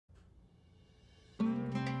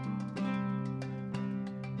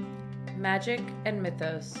Magic and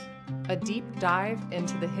Mythos, a deep dive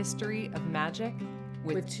into the history of magic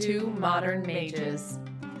with two modern mages.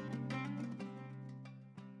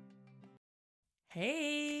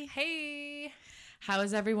 Hey. Hey. How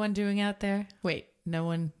is everyone doing out there? Wait, no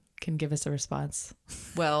one can give us a response.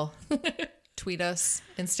 Well, tweet us,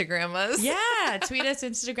 Instagram us. Yeah, tweet us,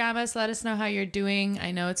 Instagram us. Let us know how you're doing.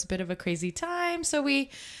 I know it's a bit of a crazy time, so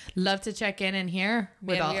we love to check in and hear.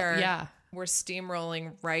 We're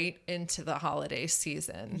steamrolling right into the holiday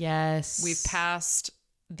season. Yes. We've passed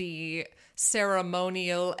the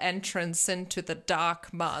ceremonial entrance into the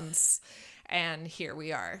dark months, and here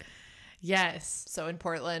we are. Yes. So in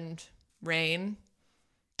Portland, rain,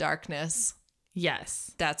 darkness.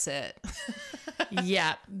 Yes. That's it.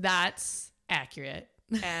 Yeah, that's accurate.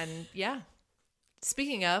 And yeah.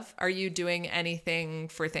 Speaking of, are you doing anything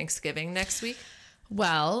for Thanksgiving next week?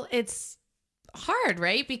 Well, it's hard,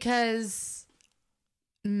 right? Because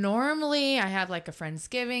normally I have like a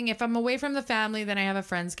Friendsgiving. If I'm away from the family, then I have a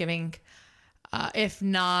Friendsgiving. If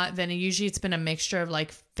not, then usually it's been a mixture of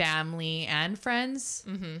like family and friends.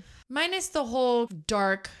 Mm-hmm. Minus the whole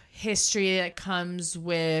dark history that comes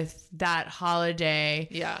with that holiday.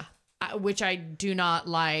 Yeah. Which I do not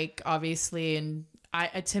like, obviously. And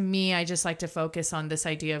to me, I just like to focus on this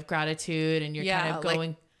idea of gratitude, and you're kind of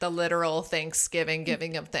going... Like the literal Thanksgiving,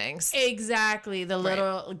 giving of thanks. Exactly. The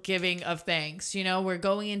literal giving of thanks. You know, we're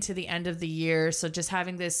going into the end of the year. So just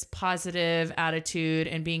having this positive attitude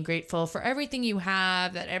and being grateful for everything you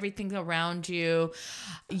have, that everything around you,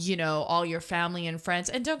 you know, all your family and friends.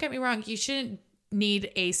 And don't get me wrong, you shouldn't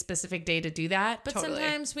need a specific day to do that. But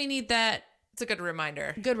sometimes we need that. It's a good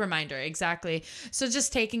reminder. Good reminder. Exactly. So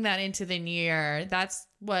just taking that into the new year, that's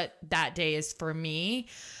what that day is for me.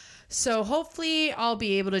 So hopefully I'll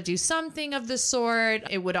be able to do something of the sort.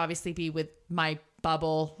 It would obviously be with my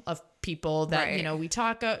bubble of people that, you know, we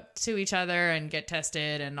talk to each other and get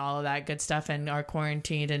tested and all of that good stuff and are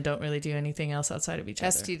quarantined and don't really do anything else outside of each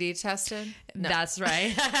other. STD tested? No. That's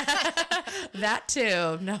right. That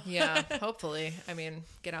too. No. Yeah, hopefully. I mean,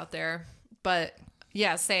 get out there. But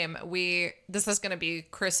yeah, same. This is going to be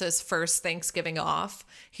Chris's first Thanksgiving off.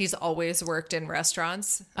 He's always worked in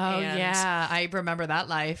restaurants. Oh, yeah. I remember that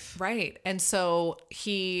life. Right. And so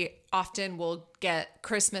he often will get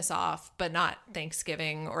Christmas off, but not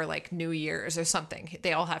Thanksgiving or like New Year's or something.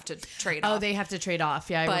 They all have to trade off. Oh, they have to trade off.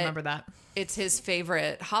 Yeah, I remember that. It's his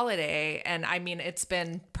favorite holiday. And I mean, it's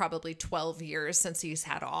been probably 12 years since he's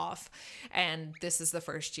had off. And this is the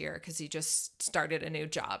first year because he just started a new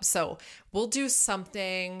job. So we'll do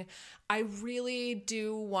something. I really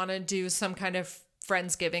do want to do some kind of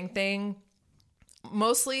Friendsgiving thing.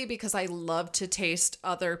 Mostly because I love to taste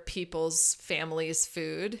other people's families'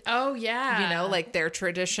 food. Oh, yeah. You know, like their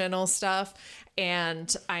traditional stuff.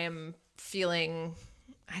 And I am feeling,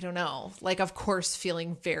 I don't know, like, of course,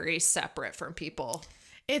 feeling very separate from people.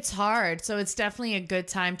 It's hard. So it's definitely a good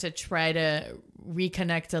time to try to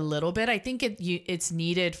reconnect a little bit. I think it's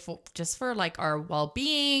needed for like our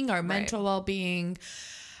well-being, our mental well-being,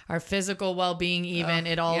 our physical well-being, even.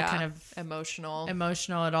 It all kind of emotional.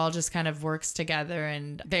 It all just kind of works together,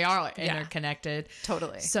 and they are interconnected.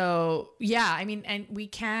 Totally. So yeah, I mean, and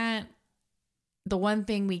the one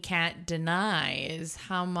thing we can't deny is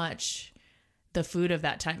how much the food of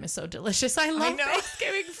that time is so delicious. I love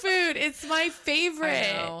Thanksgiving food. It's my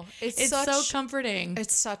favorite. I know. It's so comforting.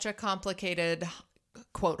 It's such a complicated,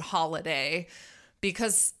 quote, holiday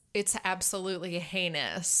because it's absolutely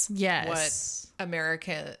heinous. Yes. What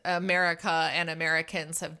America and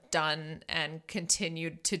Americans have done and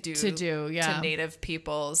continued to do to Native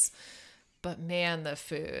peoples. But man, the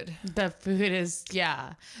food is,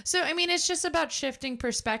 So, I mean, it's just about shifting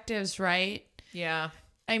perspectives, right? Yeah.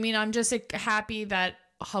 I mean, I'm just happy that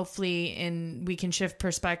hopefully we can shift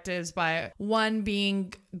perspectives by one,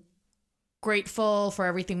 being grateful for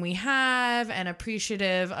everything we have and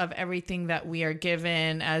appreciative of everything that we are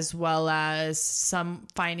given, as well as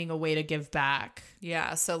finding a way to give back.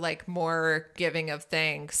 Yeah. So like more giving of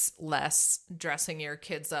thanks, less dressing your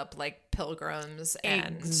kids up like pilgrims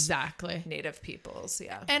and Native peoples.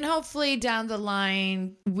 Yeah. And hopefully down the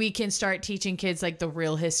line, we can start teaching kids like the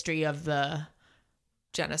real history of the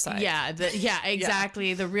genocide. Yeah, exactly.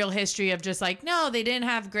 Yeah. The real history of just like, no, they didn't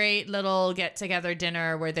have great little get together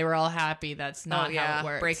dinner where they were all happy. That's not how it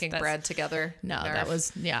works. Breaking bread together. No, that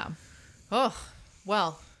was Oh,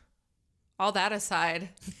 well, all that aside,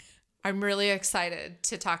 I'm really excited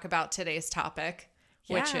to talk about today's topic,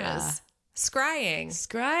 which is scrying.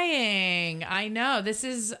 Scrying. I know. This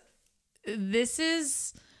is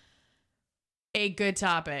a good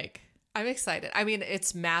topic. I'm excited. I mean,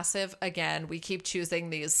 it's massive. Again, we keep choosing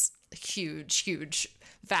these huge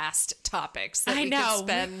vast topics that I we know. could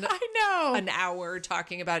spend I know. an hour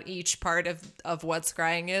talking about each part of what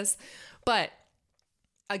scrying is. But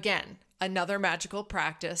again, another magical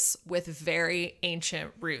practice with very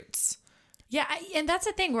ancient roots. Yeah, and that's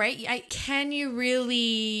the thing, right? Can you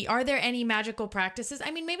really? Are there any magical practices?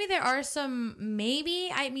 I mean, maybe there are some.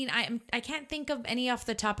 Maybe I mean, I can't think of any off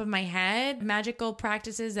the top of my head. Magical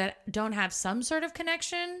practices that don't have some sort of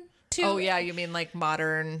connection to. Oh yeah, you mean like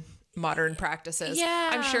modern practices? Yeah,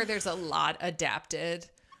 I'm sure there's a lot adapted.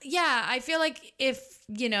 Yeah, I feel like if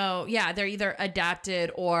they're either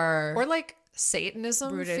adapted or like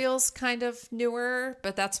Satanism rooted. feels kind of newer,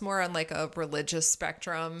 but that's more on like a religious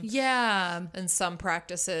spectrum. Yeah. And some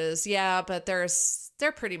practices, yeah, but they're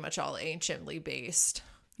pretty much all anciently based.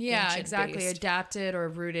 Yeah, Ancient exactly. based. Adapted or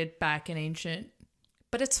rooted back in ancient.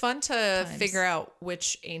 But it's fun to figure out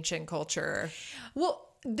which ancient culture. Well,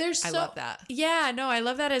 I love that. Yeah, no, I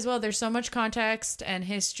love that as well. There's so much context and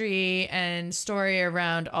history and story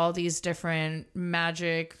around all these different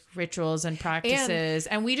magic rituals and practices.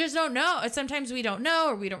 And we just don't know. Sometimes we don't know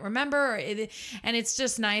or we don't remember. And it's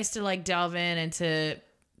just nice to like delve in and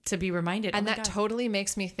to be reminded. And that totally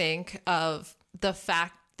makes me think of the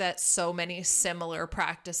fact that so many similar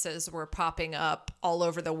practices were popping up all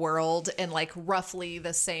over the world in like roughly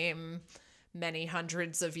the same many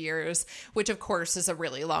hundreds of years, which of course is a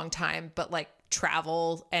really long time, but like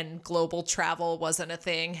travel and global travel wasn't a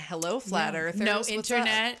thing. Hello, flat earthers. No What's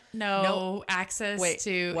internet, up? no access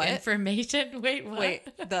to what? information. Wait, what?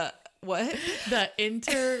 The what? The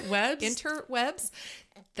interwebs? Interwebs?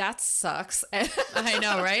 That sucks. I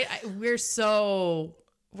know, right?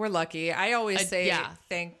 We're lucky. I always say, yeah.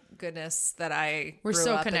 thank goodness that I We're grew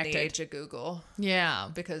so up connected. in the age of Google. Yeah.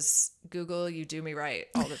 Because Google, you do me right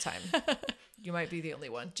all the time. You might be the only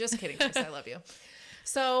one. Just kidding, Chris. I love you.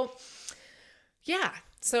 So, yeah.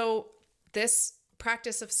 So this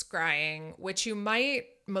practice of scrying, which you might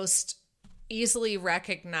most easily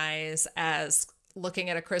recognize as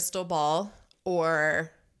looking at a crystal ball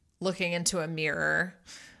or looking into a mirror,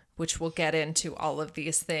 which we'll get into all of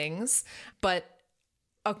these things. But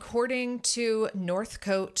according to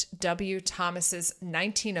Northcote W. Thomas's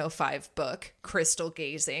 1905 book, Crystal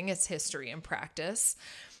Gazing, Its History and Practice,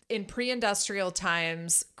 in pre-industrial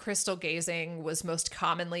times, crystal gazing was most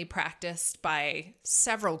commonly practiced by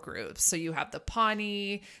several groups. So you have the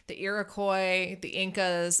Pawnee, the Iroquois, the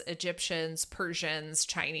Incas, Egyptians, Persians,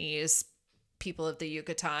 Chinese, people of the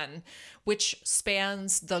Yucatan, which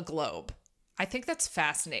spans the globe. I think that's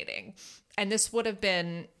fascinating. And this would have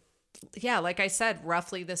been, yeah, like I said,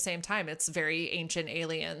 roughly the same time. It's very ancient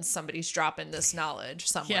aliens. Somebody's dropping this knowledge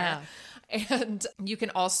somewhere. Yeah. And you can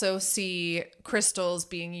also see crystals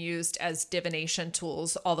being used as divination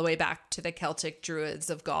tools all the way back to the Celtic Druids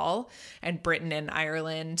of Gaul and Britain and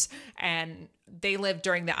Ireland. And they lived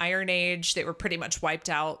during the Iron Age. They were pretty much wiped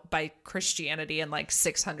out by Christianity in like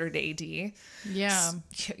 600 AD. Yeah.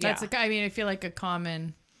 That's I mean, I feel like a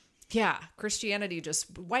common. Yeah. Christianity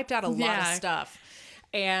just wiped out a lot of stuff.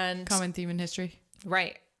 And common theme in history.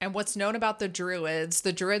 Right. And what's known about the Druids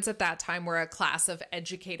at that time were a class of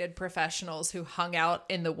educated professionals who hung out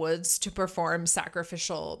in the woods to perform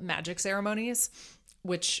sacrificial magic ceremonies,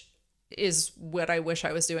 which is what I wish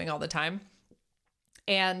I was doing all the time.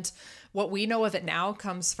 And what we know of it now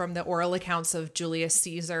comes from the oral accounts of Julius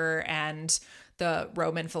Caesar and the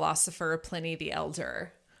Roman philosopher Pliny the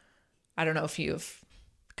Elder. I don't know if you've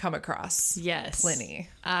come across Pliny.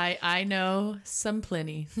 I know some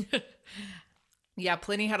Pliny. Yeah,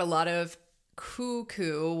 Pliny had a lot of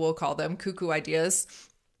cuckoo, we'll call them cuckoo ideas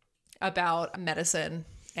about medicine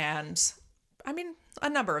and, I mean, a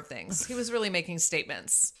number of things. He was really making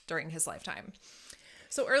statements during his lifetime.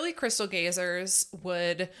 So early crystal gazers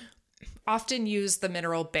would often use the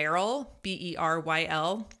mineral beryl,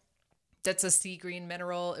 Beryl. That's a sea green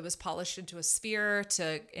mineral. It was polished into a sphere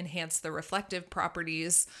to enhance the reflective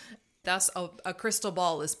properties. Thus, a crystal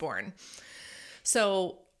ball is born.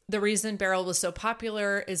 So the reason beryl was so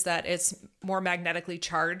popular is that it's more magnetically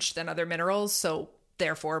charged than other minerals, so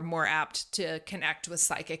therefore more apt to connect with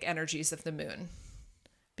psychic energies of the moon.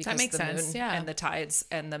 Because that makes the sense, moon yeah. And the tides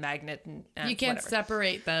and the magnet and you can't whatever.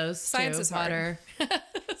 Separate those. Science is hard.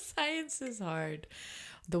 Science is hard.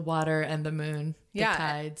 The water and the moon, the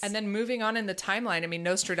tides. And then moving on in the timeline, I mean,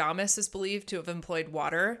 Nostradamus is believed to have employed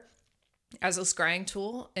water as a scrying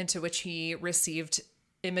tool into which he received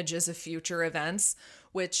images of future events,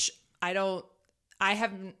 which I don't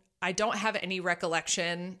have any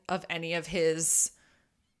recollection of any of his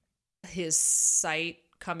sight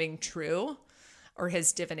coming true or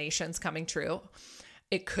his divinations coming true.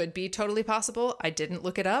 It could be totally possible. I didn't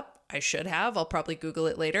look it up. I should have. I'll probably Google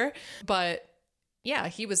it later. But yeah,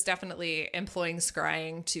 he was definitely employing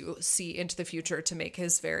scrying to see into the future to make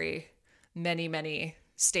his very many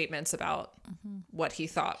statements about what he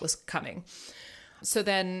thought was coming. So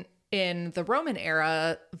then in the Roman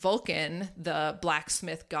era, Vulcan, the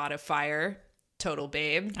blacksmith god of fire, total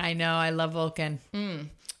babe, I know. I love Vulcan.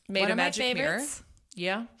 made One a of my magic mirror. favorites.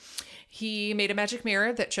 Yeah. He made a magic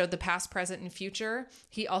mirror that showed the past, present, and future.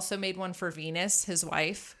 He also made one for Venus, his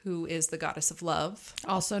wife, who is the goddess of love.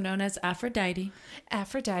 Also known as Aphrodite.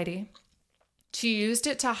 Aphrodite. She used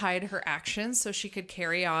it to hide her actions so she could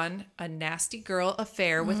carry on a nasty girl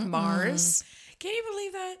affair with Mars. Can you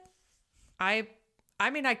believe that? I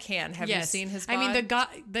mean, I can. Have you seen his god? I mean,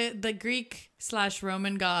 the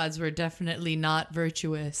Greek/Roman gods were definitely not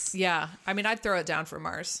virtuous. Yeah. I mean, I'd throw it down for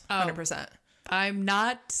Mars. 100%. I'm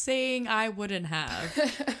not saying I wouldn't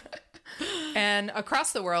have. And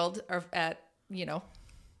across the world, or at, you know,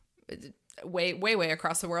 way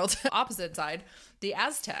across the world, opposite side, the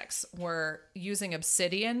Aztecs were using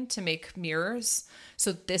obsidian to make mirrors.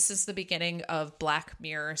 So this is the beginning of black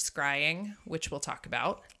mirror scrying, which we'll talk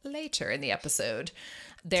about later in the episode.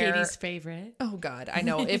 Katie's favorite. Oh God, I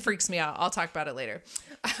know, it freaks me out. I'll talk about it later.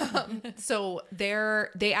 So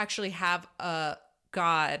they actually have a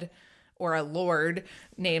god or a lord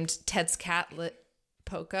named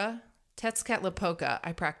Tezcatlipoca. Tezcatlipoca.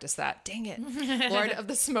 I practiced that. Dang it. Lord of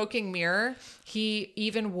the Smoking Mirror. He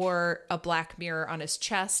even wore a black mirror on his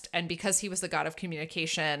chest. And because he was the god of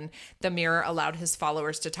communication, the mirror allowed his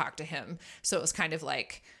followers to talk to him. So it was kind of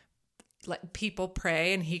like people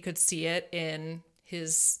pray and he could see it in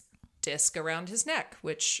his disc around his neck,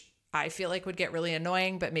 which I feel like would get really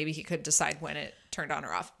annoying, but maybe he could decide when it turned on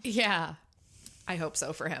or off. Yeah. I hope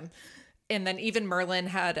so for him. And then even Merlin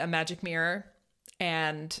had a magic mirror,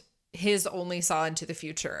 and his only saw into the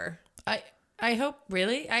future. I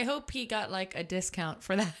hope he got like a discount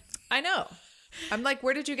for that. I know. I'm like,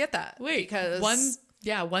 where did you get that? Wait, because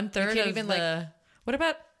 1/3 can't of even, the. What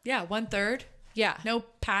about 1/3? yeah, No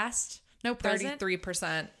past, no present.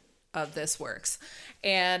 33% of this works.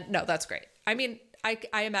 And no, that's great. I mean, I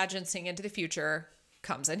imagine seeing into the future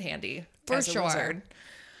comes in handy For as a sure. wizard.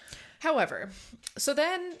 However, so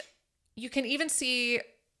then you can even see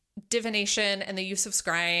divination and the use of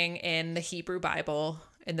scrying in the Hebrew Bible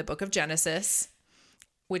in the book of Genesis,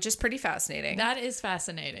 which is pretty fascinating. That is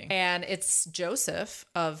fascinating. And it's Joseph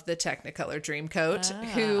of the Technicolor Dreamcoat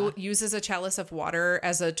who uses a chalice of water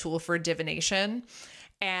as a tool for divination.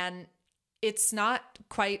 And it's not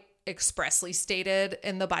quite expressly stated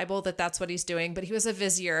in the Bible that that's what he's doing, but he was a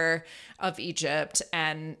vizier of Egypt,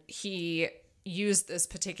 and he used this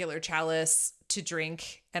particular chalice to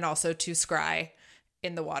drink and also to scry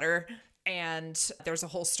in the water. And there's a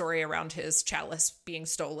whole story around his chalice being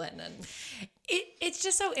stolen. And It's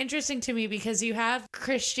just so interesting to me because you have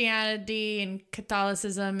Christianity and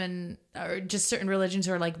Catholicism and or just certain religions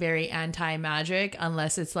who are like very anti-magic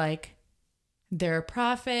unless it's like their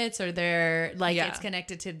prophets or their like it's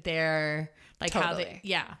connected to their like how they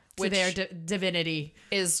to their divinity.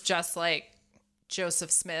 Is just like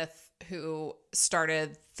Joseph Smith, who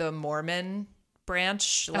started the Mormon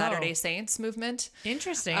branch Latter-day Saints movement.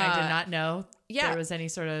 Interesting. I did not know there was any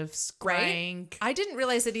sort of scrying. Right? I didn't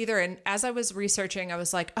realize it either. And as I was researching, I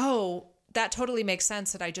was like, oh, that totally makes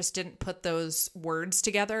sense. And I just didn't put those words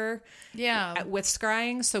together with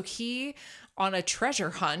scrying. So he, on a treasure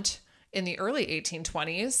hunt in the early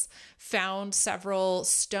 1820s, found several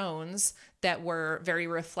stones that were very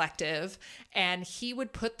reflective. And he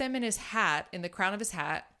would put them in his hat, in the crown of his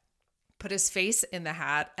hat, put his face in the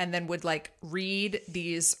hat, and then would like read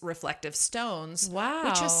these reflective stones. Wow.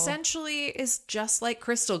 Which essentially is just like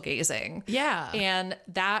crystal gazing. Yeah. And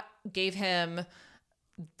that gave him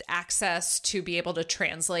access to be able to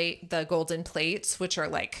translate the golden plates, which are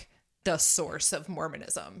like the source of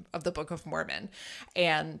Mormonism, of the Book of Mormon.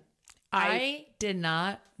 And I did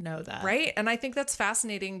not know that. Right. And I think that's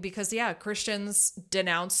fascinating because, Christians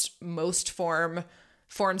denounced most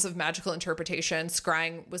forms of magical interpretation.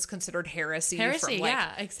 Scrying was considered heresy from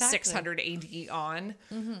like 600 AD on.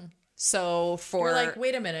 Mm-hmm. So You're like,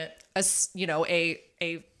 wait a minute, a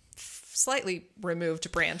slightly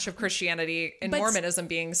removed branch of Christianity and Mormonism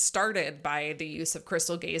being started by the use of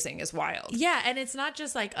crystal gazing is wild. Yeah, and it's not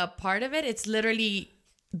just like a part of it; it's literally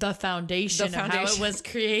the foundation of how it was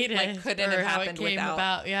created, like couldn't have how happened it came without.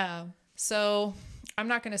 About. Yeah. So I'm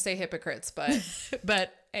not going to say hypocrites, but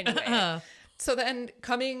but anyway. So then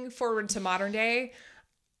coming forward to modern day,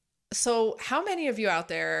 so how many of you out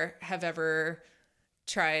there have ever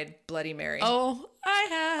tried Bloody Mary? Oh, I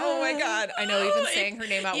have. Oh my God. I know, even saying her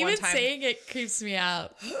name out one time. Even saying it creeps me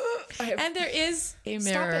out. And there is a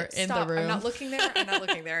Stop mirror it. in Stop. the room. I'm not looking there. I'm not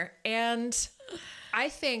looking there. And I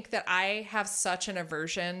think that I have such an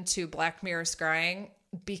aversion to Black Mirror scrying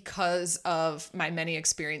because of my many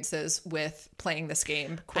experiences with playing this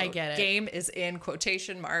game. I get it. Game is in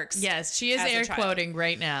quotation marks. Yes, she is as a air child. quoting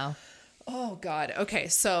right now. Oh God. Okay,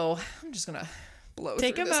 so I'm just gonna blow.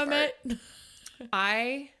 Take through a this moment. part.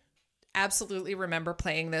 I absolutely remember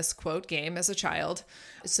playing this quote game as a child.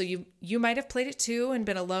 So you might have played it too and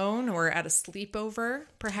been alone or at a sleepover,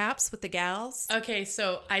 perhaps with the gals. Okay,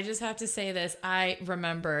 so I just have to say this. I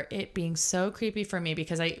remember it being so creepy for me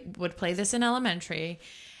because I would play this in elementary,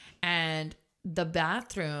 and the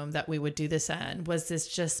bathroom that we would do this in was this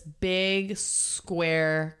just big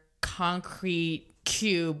square concrete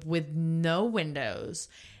cube with no windows,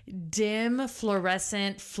 dim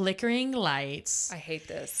fluorescent flickering lights, I hate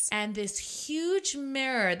this. and this huge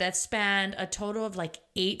mirror that spanned a total of like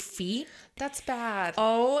 8 feet. That's bad.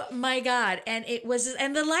 Oh my God. And it was,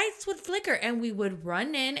 and the lights would flicker and we would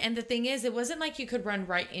run in. And the thing is, it wasn't like you could run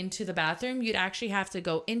right into the bathroom. You'd actually have to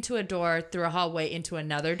go into a door, through a hallway, into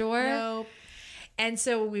another door. No. And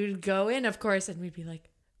so we would go in, of course, and we'd be like,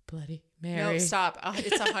 Bloody Mary. No, stop.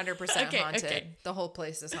 It's 100% Okay, haunted. okay. The whole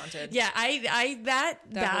place is haunted. Yeah, that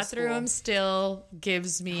was bathroom cool. still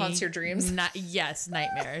gives me Haunts your dreams? Yes,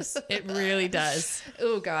 nightmares. It really does.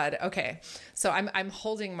 Oh God. Okay. So I'm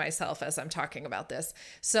holding myself as I'm talking about this.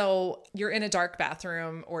 So you're in a dark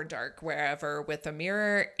bathroom or dark wherever with a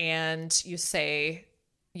mirror, and you say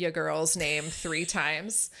your girl's name 3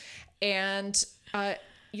 times, and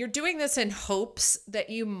you're doing this in hopes that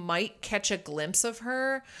you might catch a glimpse of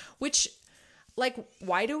her, which, like,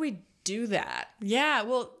 why do we do that? Yeah,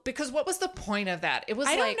 well, Because what was the point of that? It was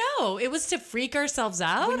I like, don't know. It was to freak ourselves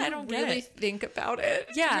out. when I you don't really get it. think about it,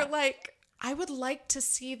 Yeah. you're like, I would like to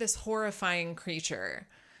see this horrifying creature.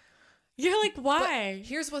 You're like, why?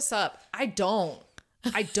 Here's what's up. I don't.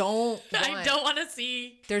 I don't. I don't want to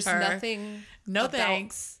see. There's her. nothing. No about-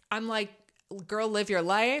 thanks. I'm like, girl, live your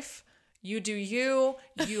life. You do you.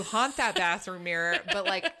 You haunt that bathroom mirror, but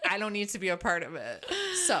like, I don't need to be a part of it.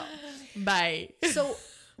 Bye. So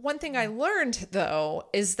one thing I learned though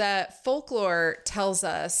is that folklore tells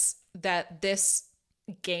us that this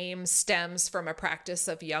game stems from a practice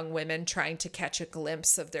of young women trying to catch a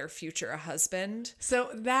glimpse of their future husband. So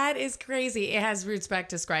that is crazy. It has roots back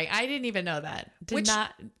to scrying. I didn't even know that. Which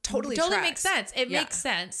totally makes tracks. sense. It Yeah. makes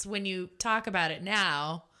sense when you talk about it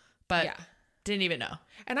now, but Yeah. didn't even know.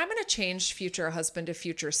 And I'm going to change future husband to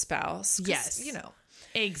future spouse. 'Cause, Yes. You know.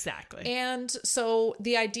 Exactly. And so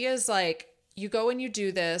the idea is like, you go and you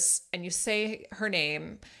do this and you say her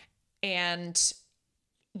name, and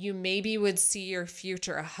you maybe would see your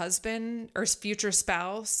future husband or future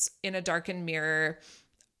spouse in a darkened mirror.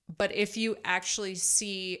 But if you actually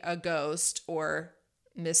see a ghost or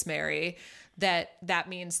Miss Mary, that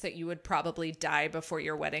means that you would probably die before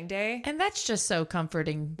your wedding day, And that's just so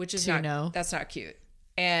comforting which is to not, know. that's not cute.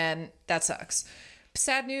 And that sucks.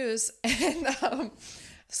 Sad news. And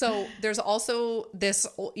so there's also this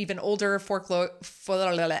even older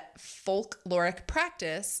folkloric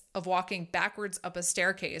practice of walking backwards up a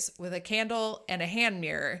staircase with a candle and a hand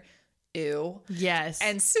mirror. Ew. Yes.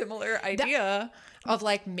 And similar idea of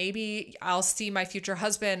like, maybe I'll see my future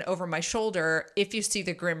husband over my shoulder. If you see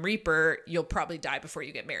the Grim Reaper, you'll probably die before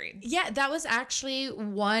you get married. yeah, that was actually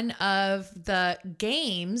one of the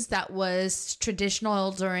games that was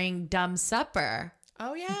traditional during Dumb Supper,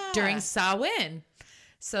 Oh yeah. during Samhain.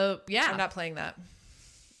 So yeah, I'm not playing that.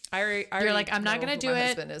 you're like, I'm not know going to who do my it.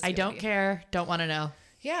 husband is I gonna don't be. care. Don't want to know.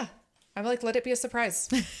 Yeah. I'm like, let it be a surprise.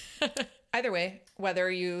 Either way, whether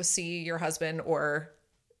you see your husband or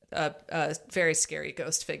a very scary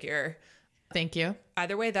ghost figure, Thank you.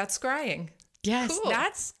 either way, that's scrying, Yes, Cool.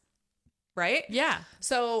 that's, right? yeah.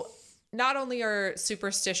 So not only are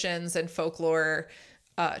superstitions and folklore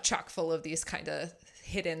chock full of these kind of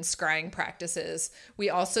hidden scrying practices, we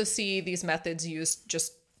also see these methods used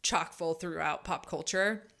just chock full throughout pop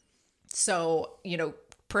culture. So, you know,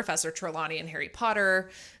 Professor Trelawney in Harry Potter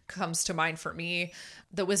comes to mind for me.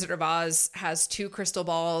 The Wizard of Oz has 2 crystal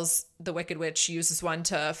balls. The Wicked Witch uses one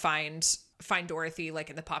to find Dorothy, like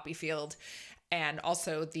in the poppy field. And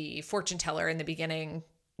also the fortune teller in the beginning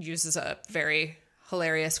uses a very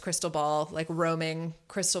hilarious crystal ball, like roaming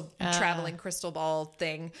traveling crystal ball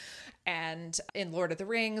thing. And in Lord of the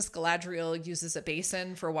Rings, Galadriel uses a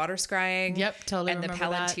basin for water scrying. Yep, totally And the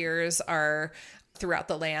remember that. Palantirs are throughout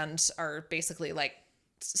the land are basically like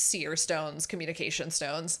seer stones, communication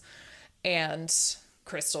stones. And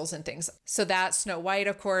crystals and things. So that Snow White,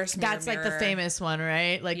 of course. Mirror, That's like the mirror. famous one,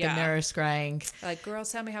 right? Like Yeah. the mirror scrying. Like,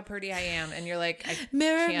 girls, tell me how pretty I am. And you're like, I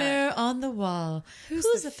Mirror, can't. mirror on the wall. Who's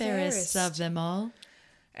the fairest of them all?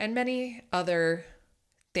 And many other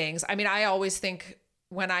things. I mean, I always think,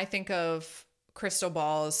 when I think of crystal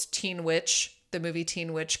balls, Teen Witch, the movie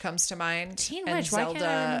Teen Witch comes to mind. Teen and Witch, why Zelda, can't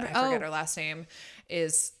I remember? I forget Oh. her last name,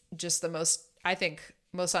 is just the most, I think,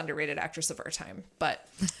 most underrated actress of our time. But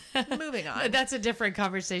moving on. That's a different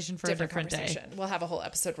conversation for a different conversation. day. We'll have a whole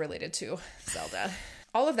episode related to Zelda.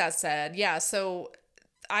 All of that said, yeah, so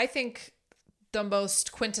I think the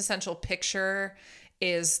most quintessential picture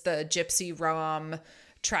is the gypsy rom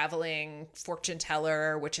traveling fortune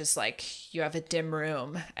teller, which is like you have a dim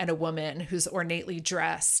room and a woman who's ornately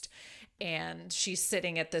dressed, and she's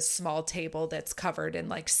sitting at this small table that's covered in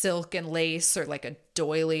like silk and lace, or like a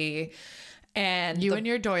doily. And You and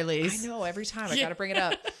your doilies. I know, every time I got to bring it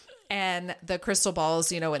up. And the crystal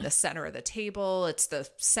balls, in the center of the table. It's the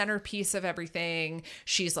centerpiece of everything.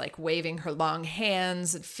 She's like waving her long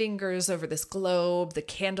hands and fingers over this globe. The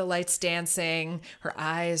candlelight's dancing. Her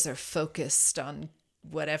eyes are focused on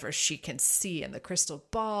whatever she can see in the crystal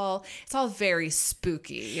ball. It's all very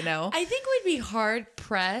spooky, I think we'd be hard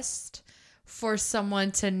pressed for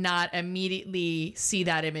someone to not immediately see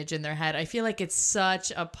that image in their head. I feel like it's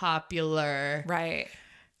such a popular Right.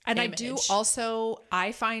 And I do image. also,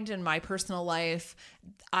 I find in my personal life,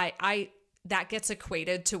 I that gets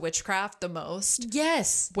equated to witchcraft the most.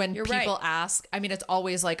 Yes. When you're people right. ask, I mean, it's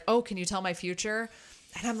always like, oh, can you tell my future?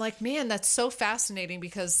 And I'm like, man, that's so fascinating,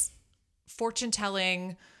 because fortune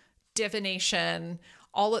telling, divination,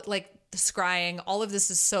 all it, like the scrying, all of this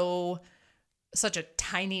is such a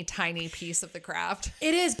tiny, tiny piece of the craft.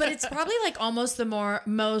 It is, but it's probably like almost the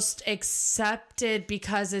most accepted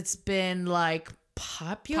because it's been like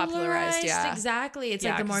popularized. Yeah. Exactly. It's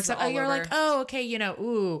Yeah, like the more 'cause it's accepted. all You're over. like, oh, okay,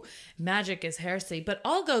 ooh, magic is heresy, but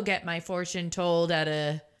I'll go get my fortune told at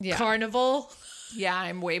a carnival. Yeah,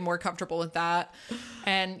 I'm way more comfortable with that.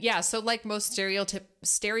 And yeah, so like most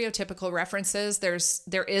stereotypical references, there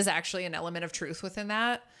is actually an element of truth within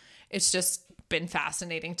that. It's just been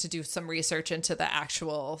fascinating to do some research into the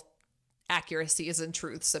actual accuracies and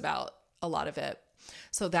truths about a lot of it.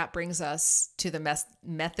 So that brings us to the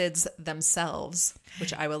methods themselves,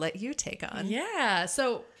 which I will let you take on. Yeah.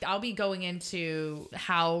 So I'll be going into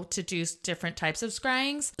how to do different types of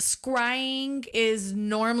scryings. Scrying is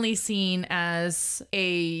normally seen as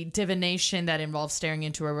a divination that involves staring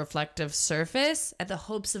into a reflective surface at the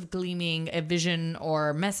hopes of gleaming a vision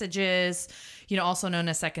or messages, also known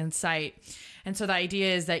as second sight. And so the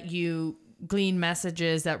idea is that you glean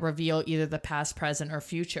messages that reveal either the past, present, or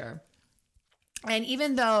future. And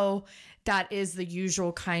even though that is the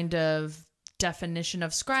usual kind of definition of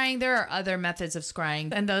scrying, there are other methods of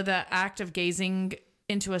scrying. And though the act of gazing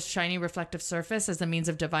into a shiny reflective surface as a means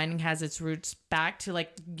of divining has its roots back to,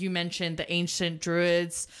 like you mentioned, the ancient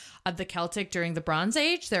druids of the Celtic during the Bronze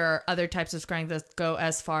Age, there are other types of scrying that go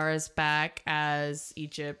as far as back as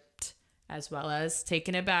Egypt, as well as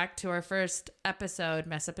taking it back to our first episode,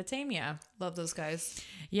 Mesopotamia. Love those guys.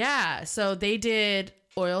 Yeah, so they did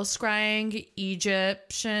oil scrying.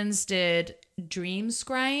 Egyptians did dream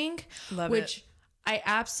scrying, which I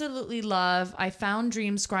absolutely love. I found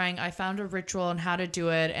dream scrying. I found a ritual on how to do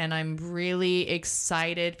it, and I'm really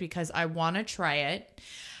excited because I want to try it,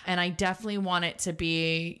 and I definitely want it to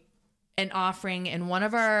be an offering in one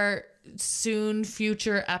of our soon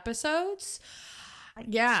future episodes.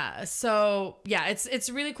 Yeah, so yeah, it's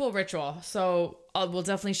a really cool ritual. So we'll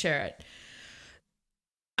definitely share it.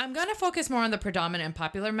 I'm going to focus more on the predominant and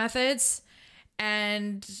popular methods.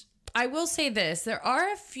 And I will say this, there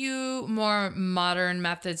are a few more modern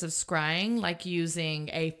methods of scrying, like using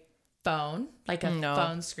a phone, like a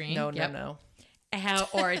phone screen. No.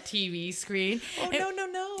 Or a TV screen.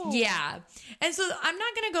 No. Yeah. And so I'm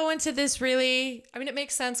not going to go into this really. I mean, it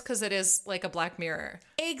makes sense because it is like a Black Mirror.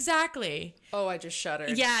 Exactly. Oh, I just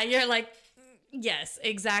shuddered. Yeah, you're like, yes,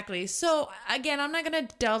 exactly. So again, I'm not going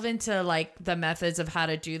to delve into like the methods of how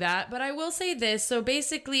to do that, but I will say this. So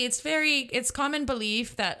basically it's common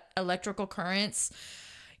belief that electrical currents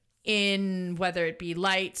in whether it be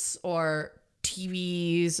lights or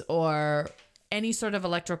TVs or any sort of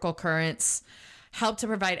electrical currents help to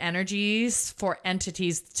provide energies for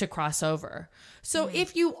entities to cross over. So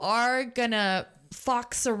if you are gonna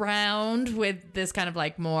fox around with this kind of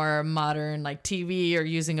like more modern like TV or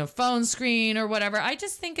using a phone screen or whatever, I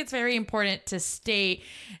just think it's very important to state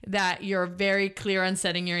that you're very clear on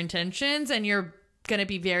setting your intentions and you're going to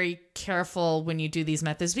be very careful when you do these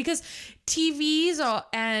methods, because TVs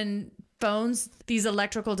and phones, these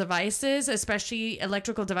electrical devices, especially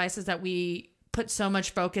electrical devices that we put so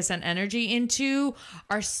much focus and energy into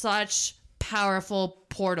are such powerful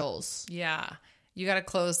portals. Yeah. You got to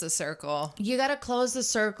close the circle. You got to close the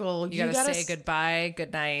circle. You got to say goodbye,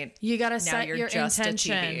 good night. You got to Now set you're your just a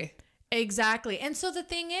intention. TV. Exactly. And so the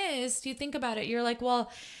thing is, you think about it, you're like,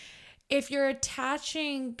 well, if you're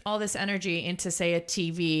attaching all this energy into, say, a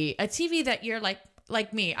TV that you're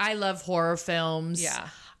like me, I love horror films. Yeah.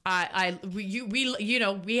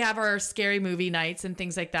 We have our scary movie nights and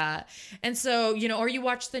things like that. And so, or you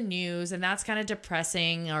watch the news and that's kind of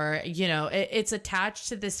depressing, or, it's attached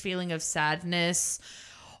to this feeling of sadness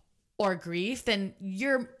or grief, then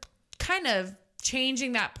you're kind of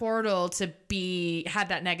changing that portal to have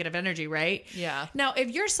that negative energy, right? Yeah. Now, if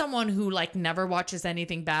you're someone who like never watches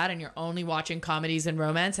anything bad and you're only watching comedies and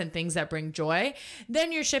romance and things that bring joy,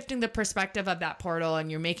 then you're shifting the perspective of that portal and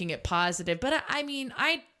you're making it positive. But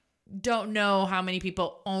I don't know how many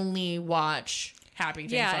people only watch happy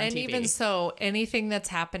things on TV. And even so, anything that's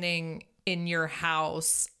happening in your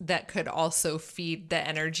house that could also feed the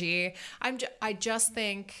energy, I just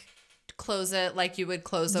think close it like you would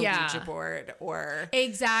close a Ouija board or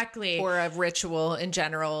exactly, or a ritual in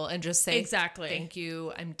general, and just say exactly, thank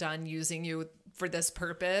you, I'm done using you for this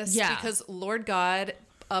purpose. Yeah, because Lord God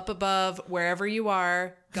up above, wherever you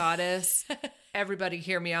are, goddess, everybody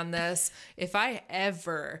hear me on this. If I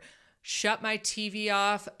ever shut my TV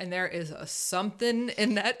off and there is something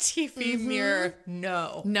in that TV mirror,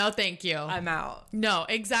 no thank you, I'm out. No,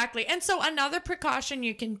 exactly. And so another precaution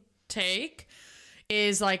you can take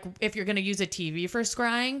is, like, if you're going to use a TV for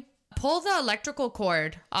scrying, pull the electrical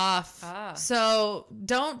cord off. So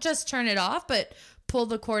don't just turn it off, but pull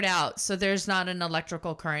the cord out so there's not an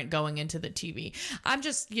electrical current going into the TV. I'm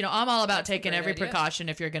just, I'm all about taking every precaution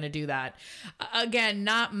if you're going to do that. Again,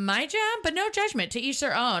 not my jam, but no judgment, to each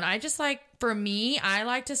their own. For me, I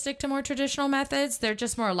like to stick to more traditional methods. They're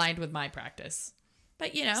just more aligned with my practice.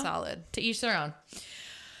 But, solid. To each their own.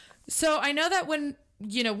 So I know that when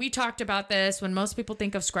we talked about this, when most people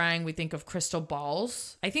think of scrying, we think of crystal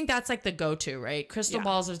balls. I think that's like the go-to, right? Crystal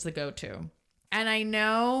balls is the go-to. And I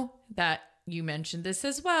know that you mentioned this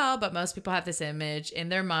as well, but most people have this image in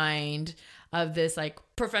their mind of this like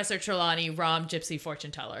Professor Trelawney, Rom Gypsy fortune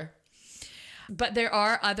teller. But there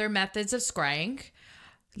are other methods of scrying,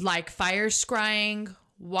 like fire scrying,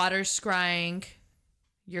 water scrying,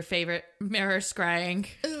 your favorite mirror scrying.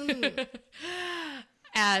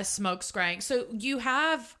 As smoke scrying. So you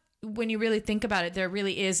have, when you really think about it, there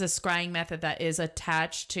really is a scrying method that is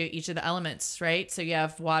attached to each of the elements, right? So you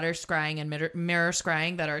have water scrying and mirror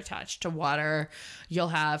scrying that are attached to water. You'll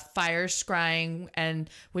have fire scrying,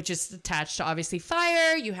 which is attached to obviously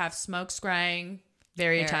fire. You have smoke scrying,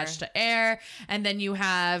 very attached to air. And then you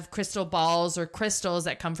have crystal balls or crystals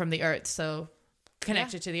that come from the earth. So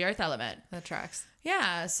connected to the earth element. That tracks.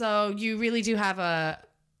 Yeah. So you really do have a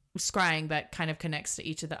scrying that kind of connects to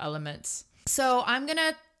each of the elements. So I'm going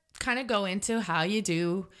to kind of go into how you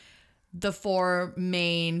do the 4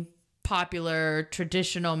 main popular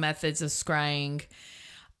traditional methods of scrying.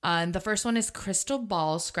 And the first one is crystal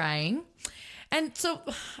ball scrying. And so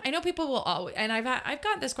I know people will always, and I've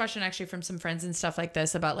got this question actually from some friends and stuff like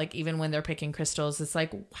this about like, even when they're picking crystals, it's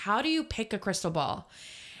like, how do you pick a crystal ball?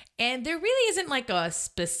 And there really isn't like a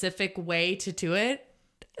specific way to do it.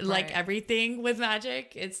 Like everything with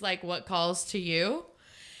magic, it's like what calls to you.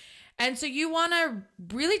 And so you want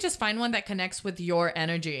to really just find one that connects with your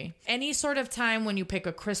energy. Any sort of time when you pick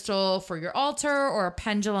a crystal for your altar or a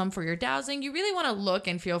pendulum for your dowsing, you really want to look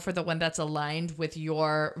and feel for the one that's aligned with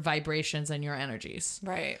your vibrations and your energies.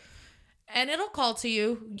 Right. And it'll call to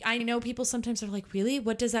you. I know people sometimes are like, really?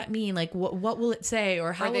 What does that mean? Like, what will it say?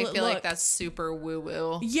 Or how will it look? Or they feel like that's super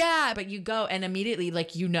woo-woo. Yeah, but you go and immediately,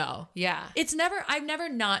 like, Yeah. I've never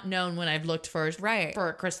not known when I've looked for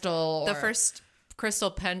a crystal. The first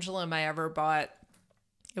crystal pendulum I ever bought,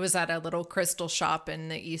 it was at a little crystal shop in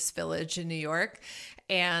the East Village in New York.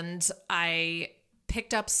 And I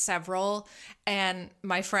picked up several, and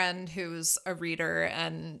my friend who's a reader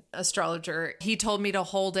and astrologer, he told me to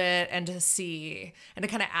hold it and to see and to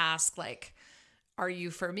kind of ask, like, are you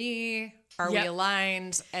for me? Are we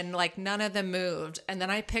aligned? And like none of them moved. And then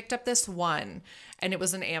I picked up this one, and it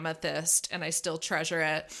was an amethyst, and I still treasure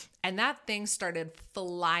it. And that thing started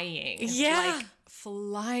flying. Yeah. Like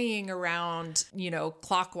flying around,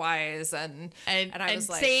 clockwise. And I was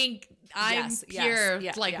like, saying, I'm pure,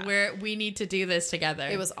 where we need to do this together.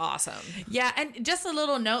 It was awesome. Yeah. And just a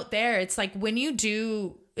little note there. It's like when you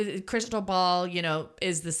do crystal ball,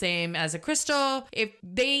 is the same as a crystal. If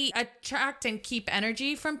they attract and keep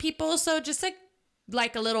energy from people. So just like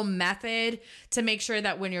like a little method to make sure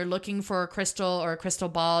that when you're looking for a crystal or a crystal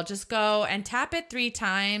ball, just go and tap it 3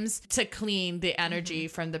 times to clean the energy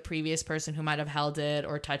from the previous person who might have held it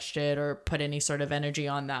or touched it or put any sort of energy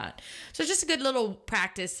on that. So just a good little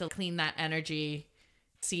practice to clean that energy,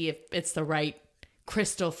 see if it's the right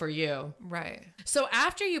crystal for you. Right. So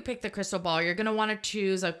after you pick the crystal ball, you're going to want to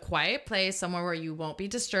choose a quiet place, somewhere where you won't be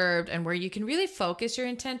disturbed and where you can really focus your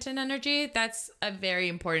intent and energy. That's a very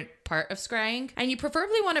important part of scrying. And you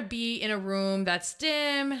preferably want to be in a room that's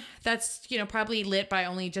dim, that's, probably lit by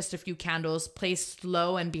only just a few candles, placed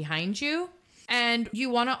low and behind you. And you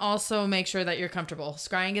want to also make sure that you're comfortable.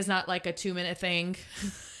 Scrying is not like a 2-minute thing.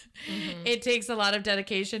 It takes a lot of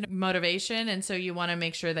dedication, motivation, and so you want to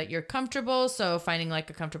make sure that you're comfortable. So finding like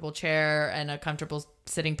a comfortable chair and a comfortable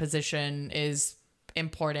sitting position is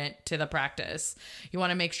important to the practice. You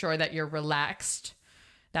want to make sure that you're relaxed.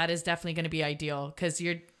 That is definitely going to be ideal because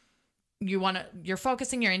you're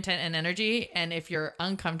focusing your intent and energy, and if you're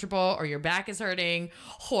uncomfortable or your back is hurting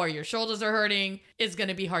or your shoulders are hurting, it's going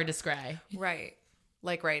to be hard to scry. Right.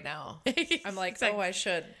 Like right now. I'm like, Exactly. I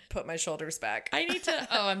should put my shoulders back. I need to,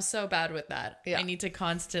 I'm so bad with that. Yeah. I need to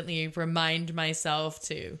constantly remind myself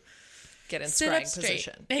to Get in sit up scrying straight.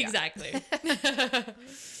 position. Exactly.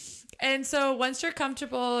 And so once you're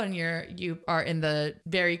comfortable and you are in the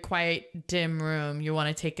very quiet, dim room, you want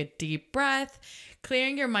to take a deep breath,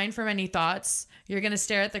 clearing your mind from any thoughts. You're going to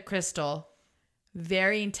stare at the crystal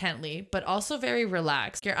very intently, but also very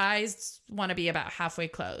relaxed. Your eyes want to be about halfway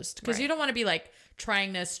closed because Right. you don't want to be like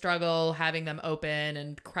trying to struggle, having them open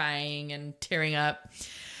and crying and tearing up.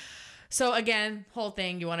 So again, whole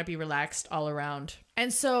thing, you want to be relaxed all around.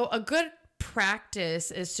 And so a good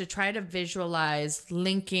practice is to try to visualize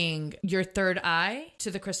linking your third eye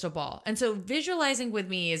to the crystal ball. And so visualizing with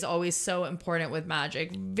me is always so important with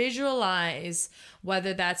magic. Visualize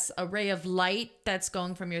whether that's a ray of light that's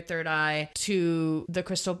going from your third eye to the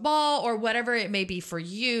crystal ball or whatever it may be for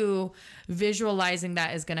you. Visualizing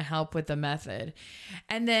that is going to help with the method.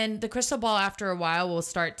 And then the crystal ball after a while will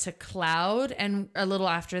start to cloud, and a little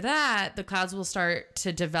after that, the clouds will start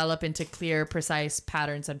to develop into clear, precise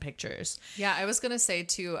patterns and pictures. Yeah, I was going to say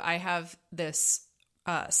too, I have this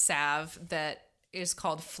salve that is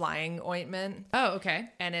called flying ointment. Oh, okay.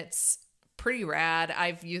 And it's pretty rad.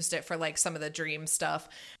 I've used it for like some of the dream stuff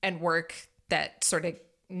and work that sort of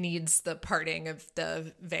needs the parting of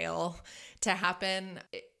the veil to happen.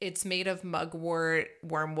 It's made of mugwort,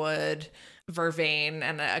 wormwood, vervain,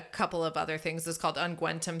 and a couple of other things. It's called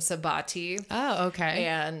Unguentum sabati. Oh, okay.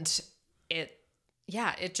 And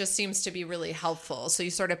it just seems to be really helpful. So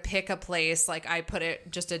you sort of pick a place, like I put it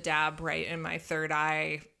just a dab right in my third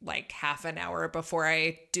eye, like half an hour before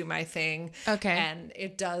I do my thing. Okay. And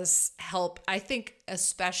it does help. I think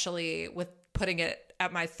especially with putting it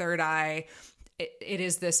at my third eye, it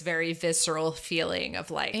is this very visceral feeling of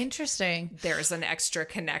like, Interesting. there's an extra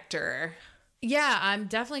connector. Yeah, I'm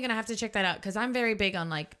definitely going to have to check that out because I'm very big on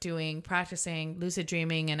like practicing lucid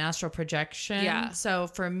dreaming and astral projection. Yeah. So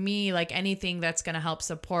for me, like anything that's going to help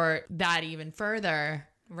support that even further.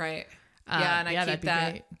 Right. Yeah. And I that'd be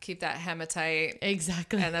great. keep that hematite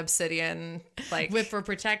Exactly. and obsidian, like For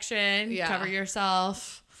protection, Yeah. cover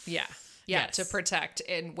yourself. Yeah. Yes. To protect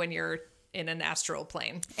when you're in an astral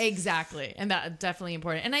plane. Exactly. And that's definitely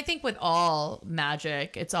important. And I think with all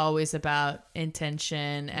magic, it's always about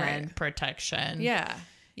intention and Right. protection. Yeah.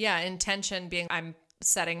 Yeah. Intention being I'm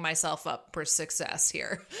setting myself up for success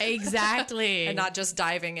here Exactly. and not just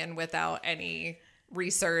diving in without any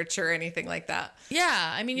research or anything like that.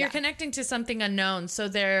 Yeah, I mean, you're Yeah. connecting to something unknown. So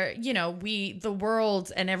the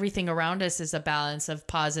world and everything around us is a balance of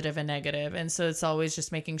positive and negative. And so it's always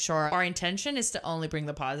just making sure our intention is to only bring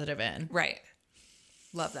the positive in. Right.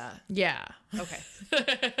 Love that. Yeah, Okay.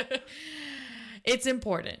 it's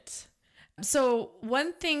important. So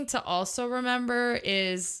one thing to also remember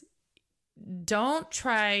is don't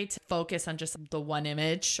try to focus on just the one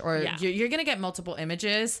image, or Yeah. you're going to get multiple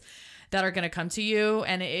images that are going to come to you,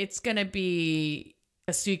 and it's going to be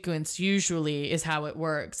a sequence usually is how it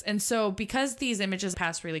works. And so because these images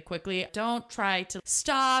pass really quickly, don't try to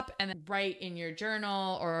stop and then write in your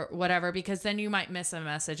journal or whatever, because then you might miss a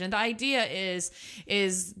message. And the idea is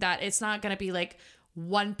that it's not going to be like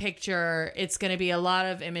one picture. It's going to be a lot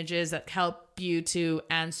of images that help you to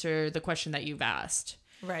answer the question that you've asked.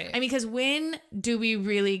 Right. I mean, because when do we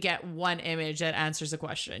really get one image that answers a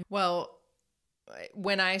question? Well,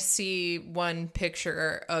 when I see one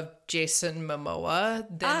picture of Jason Momoa,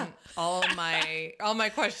 then all my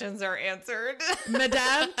questions are answered.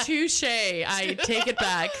 Madame Touche, I take it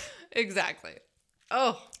back. Exactly.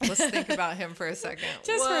 Oh, let's think about him for a second.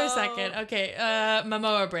 Just for a second. Okay.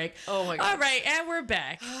 Momoa break. Oh my God. All right. And we're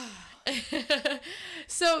back.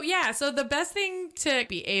 So the best thing to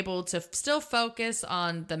be able to still focus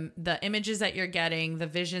on the images that you're getting, the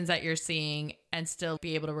visions that you're seeing, and still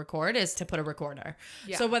be able to record is to put a recorder.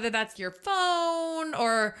 Yeah. So whether that's your phone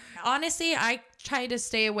or honestly, I try to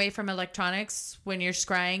stay away from electronics when you're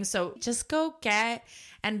scrying. So just go get,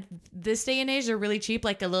 and this day and age they're really cheap,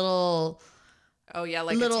 like a little Oh yeah,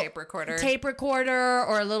 like a tape recorder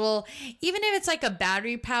or a little, even if it's like a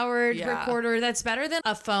battery powered recorder, that's better than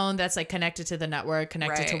a phone that's like connected to the network,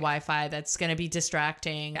 connected to Wi-Fi. That's going to be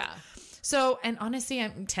distracting. Yeah. So, and honestly,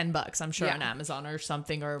 I'm $10, I'm sure, on Amazon or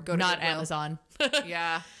something, or not Amazon.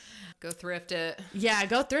 Yeah. Go thrift it. Yeah,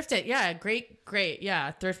 go thrift it. Yeah, great.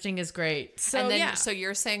 Yeah, thrifting is great. So, and then, so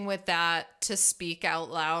you're saying with that to speak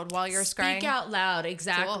out loud while you're scrying? Speak out loud,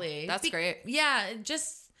 exactly. Cool. That's great. Yeah,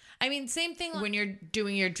 same thing when you're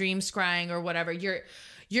doing your dream scrying or whatever.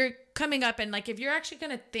 You're coming up and like if you're actually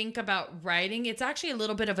going to think about writing, it's actually a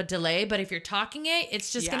little bit of a delay, but if you're talking it,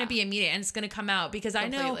 it's just going to be immediate and it's going to come out because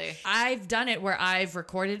completely. I know I've done it where I've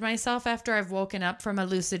recorded myself after I've woken up from a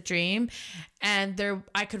lucid dream and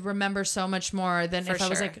I could remember so much more than if I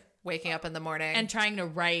was like waking up in the morning and trying to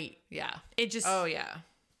write. Yeah. It just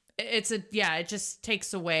it just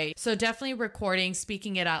takes away. So definitely recording,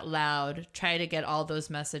 speaking it out loud, try to get all those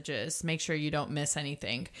messages, make sure you don't miss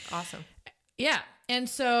anything. Awesome. Yeah. And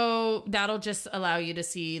so that'll just allow you to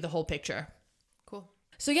see the whole picture. Cool.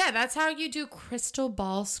 So yeah, that's how you do crystal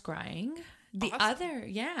ball scrying. The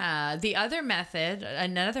other method,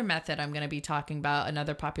 another method I'm going to be talking about,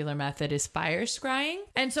 another popular method is fire scrying.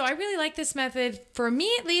 And so I really like this method, for me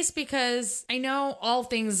at least, because I know all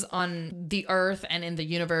things on the earth and in the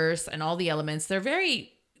universe and all the elements,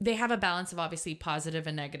 they have a balance of obviously positive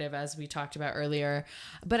and negative, as we talked about earlier.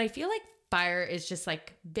 But I feel like fire is just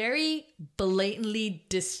like very blatantly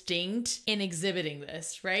distinct in exhibiting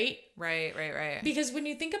this, right? Right. Because when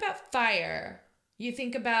you think about fire, you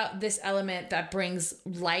think about this element that brings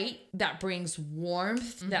light, that brings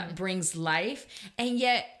warmth, that brings life. And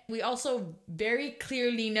yet we also very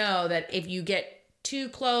clearly know that if you get too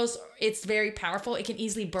close, it's very powerful. It can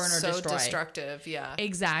easily burn or destroy. So destructive, yeah.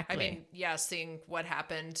 Exactly. I mean, yeah, seeing what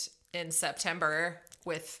happened in September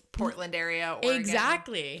with Portland area,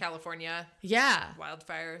 Oregon, California. Yeah.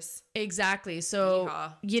 Wildfires. Exactly. So,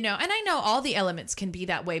 and I know all the elements can be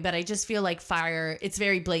that way, but I just feel like fire, it's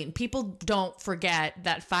very blatant. People don't forget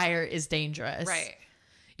that fire is dangerous. Right.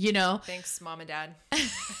 Thanks, Mom and Dad.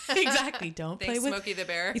 Exactly. Don't play with Smokey the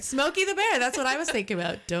Bear. It's Smokey the Bear. That's what I was thinking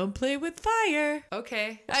about. Don't play with fire.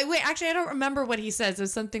 Okay. Actually, I don't remember what he says. It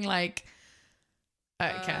was something like,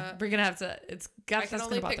 okay, we're going to have to, I can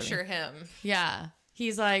only picture him. Yeah.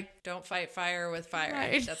 He's like, don't fight fire with fire.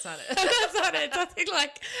 Right. That's not it. That's not it. Something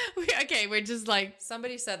like, we're just like.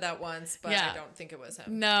 Somebody said that once, but I don't think it was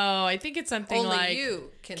him. No, I think it's something only like. Only you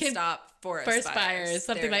can stop forest fires.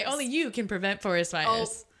 Something like, only you can prevent forest fires.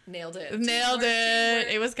 Oh, nailed it. Nailed it.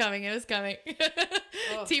 It was coming.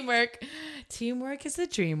 Oh. Teamwork is the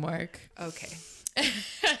dream work. Okay.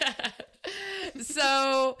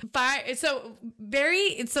 So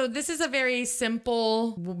this is a very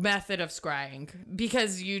simple method of scrying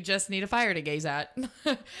because you just need a fire to gaze at.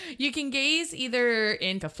 You can gaze either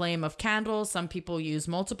in a flame of candles. Some people use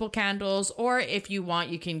multiple candles, or if you want,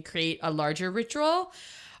 you can create a larger ritual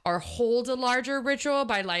or hold a larger ritual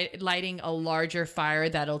by lighting a larger fire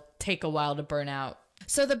that'll take a while to burn out.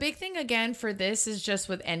 So the big thing again for this is just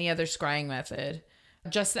with any other scrying method.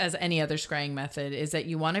 Just as any other scrying method, is that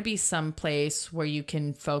you want to be someplace where you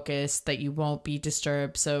can focus, that you won't be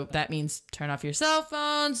disturbed. So that means turn off your cell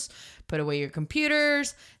phones, put away your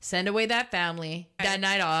computers, send away that family, that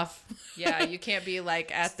night off. Yeah, you can't be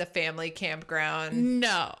like at the family campground.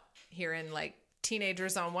 No. Hearing like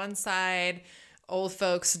teenagers on one side, old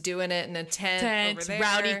folks doing it in a tent over there.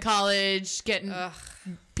 Rowdy college,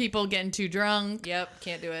 people getting too drunk. Yep,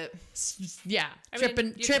 can't do it. Yeah,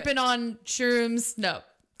 tripping on shrooms. No.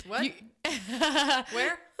 What?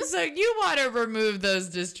 Where? So you want to remove those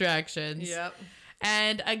distractions. Yep.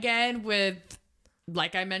 And again,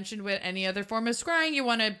 like I mentioned with any other form of scrying, you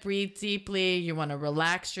want to breathe deeply. You want to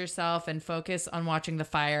relax yourself and focus on watching the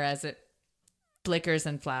fire as it flickers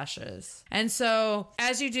and flashes. And so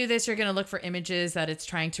as you do this, you're going to look for images that it's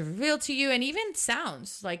trying to reveal to you, and even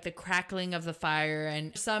sounds like the crackling of the fire.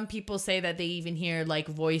 And some people say that they even hear like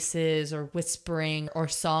voices or whispering or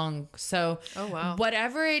song. So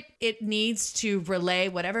whatever it needs to relay,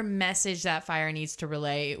 whatever message that fire needs to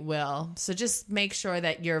relay, it will. So just make sure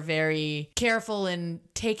that you're very careful in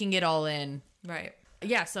taking it all in. Right.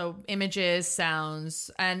 Yeah, so images, sounds,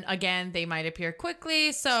 and again, they might appear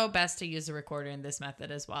quickly, so best to use a recorder in this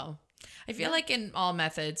method as well. I feel like in all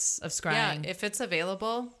methods of scrying. Yeah, if it's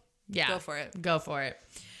available, go for it. Go for it.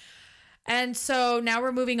 And so now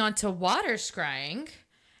we're moving on to water scrying.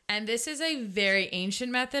 And this is a very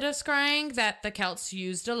ancient method of scrying that the Celts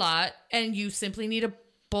used a lot. And you simply need a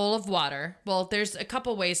bowl of water. Well, there's a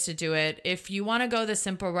couple ways to do it. If you want to go the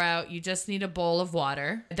simple route, you just need a bowl of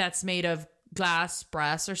water that's made of glass,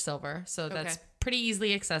 brass, or silver. So that's pretty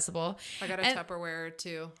easily accessible. I got a Tupperware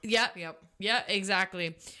too. Yep. Yeah,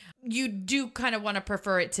 exactly. You do kind of want to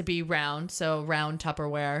prefer it to be round. So round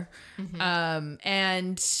Tupperware.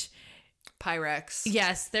 And Pyrex.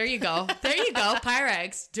 yes, there you go. There you go.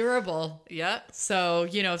 Pyrex, durable. Yep. So,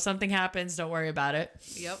 if something happens, don't worry about it.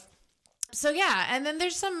 Yep. So yeah, and then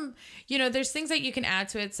there's some, there's things that you can add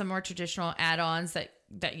to it, some more traditional add-ons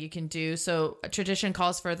that you can do. So a tradition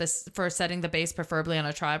calls for setting the base preferably on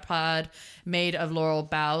a tripod made of laurel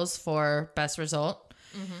boughs for best result.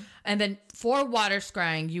 And then for water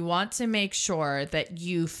scrying, you want to make sure that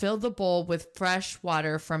you fill the bowl with fresh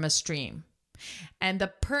water from a stream. And the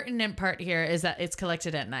pertinent part here is that it's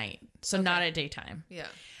collected at night, so not at daytime. Yeah.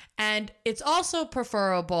 And it's also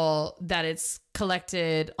preferable that it's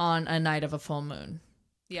collected on a night of a full moon.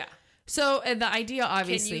 Yeah. So the idea,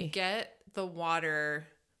 obviously... Can you get the water,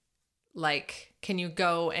 can you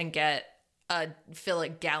go and fill a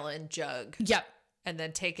gallon jug? Yep. And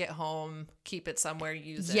then take it home, keep it somewhere,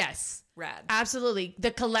 use it? Yes. Rad. Absolutely.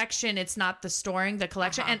 The collection, it's not the storing, the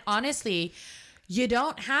collection. And honestly, you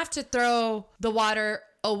don't have to throw the water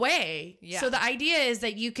away. Yeah. So the idea is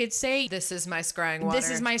that you could say, this is my scrying water.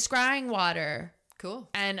 This is my scrying water. Cool.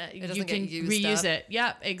 And you can reuse it.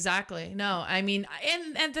 Yep, exactly. No, I mean,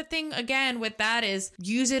 and the thing again with that is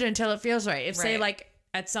use it until it feels right. If say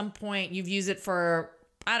at some point you've used it for,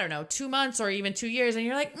 I don't know, 2 months or even 2 years and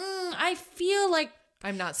you're like, I feel like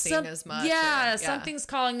I'm not seeing as much. Yeah, something's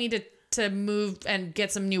calling me to move and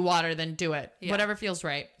get some new water, then do it. Yeah. Whatever feels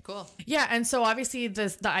right. Cool. Yeah, and so obviously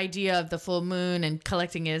the idea of the full moon and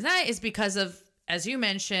collecting it at night is because of, as you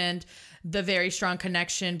mentioned, the very strong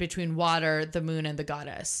connection between water, the moon, and the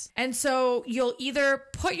goddess. And so you'll either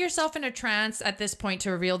put yourself in a trance at this point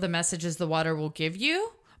to reveal the messages the water will give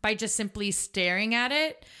you by just simply staring at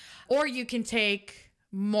it, or you can take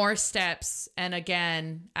more steps and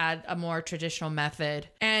again add a more traditional method.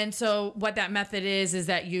 And so what that method is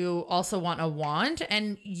that you also want a wand,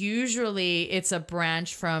 and usually it's a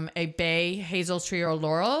branch from a bay, hazel tree, or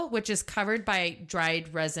laurel, which is covered by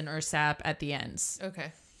dried resin or sap at the ends.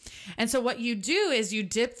 Okay. And so what you do is you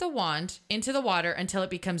dip the wand into the water until it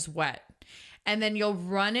becomes wet. And then you'll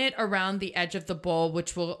run it around the edge of the bowl,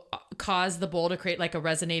 which will cause the bowl to create like a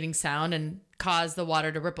resonating sound and cause the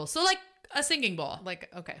water to ripple. So like a singing bowl.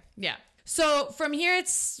 Okay. Yeah. So from here,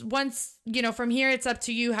 it's up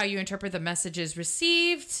to you how you interpret the messages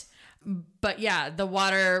received. But yeah, the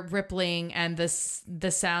water rippling and the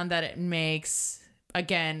sound that it makes,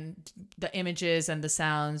 again, the images and the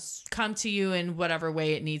sounds come to you in whatever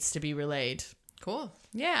way it needs to be relayed. Cool.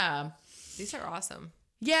 Yeah. These are awesome.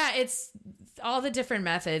 Yeah, it's all the different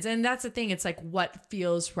methods. And that's the thing. It's like what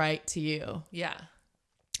feels right to you. Yeah.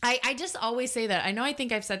 I just always say that. I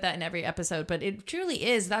think I've said that in every episode, but it truly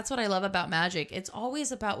is. That's what I love about magic. It's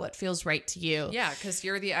always about what feels right to you. Yeah, because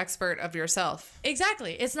you're the expert of yourself.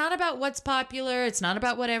 Exactly. It's not about what's popular. It's not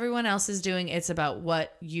about what everyone else is doing. It's about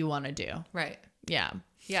what you want to do. Right. Yeah.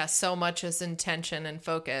 Yeah, so much is intention and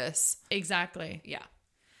focus. Exactly. Yeah.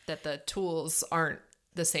 That the tools aren't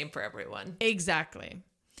the same for everyone. Exactly.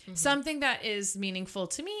 Mm-hmm. Something that is meaningful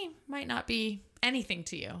to me might not be anything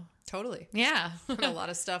to you. Totally. Yeah. And a lot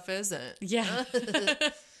of stuff isn't. Yeah.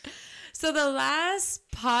 So the last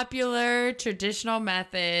popular traditional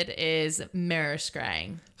method is mirror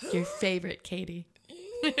scrying. Your favorite, Katie.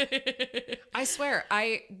 I swear,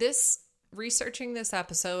 researching this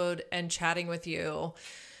episode and chatting with you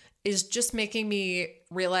is just making me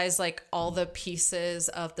realize like all the pieces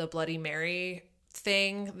of the Bloody Mary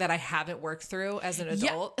thing that I haven't worked through as an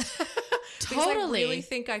adult. Yeah. Totally. I really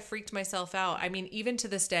think I freaked myself out. I mean, even to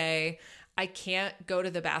this day, I can't go to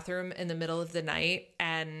the bathroom in the middle of the night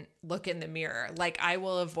and look in the mirror. Like I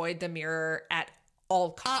will avoid the mirror at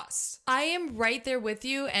all costs. I am right there with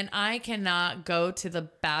you, and I cannot go to the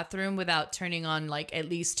bathroom without turning on like at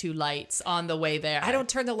least 2 lights on the way there. I don't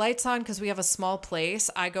turn the lights on because we have a small place.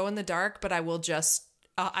 I go in the dark, but I will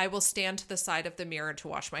stand to the side of the mirror to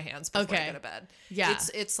wash my hands before I go to bed. Yeah.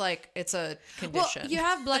 It's a condition. Well, you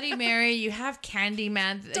have Bloody Mary, you have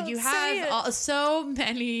Candyman, you have so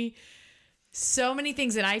many so many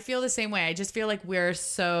things, and I feel the same way. I just feel like we were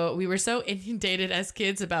so inundated as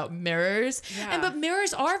kids about mirrors. Yeah. But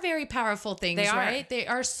mirrors are very powerful things, They are. right? They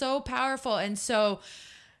are so powerful. And so,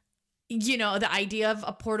 the idea of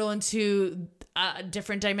a portal into a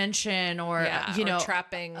different dimension or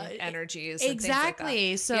trapping energies. Exactly. And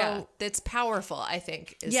things like that. So it's powerful, I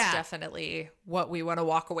think, is definitely what we want to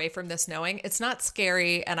walk away from this knowing. It's not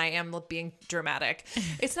scary, and I am being dramatic.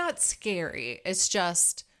 It's not scary. It's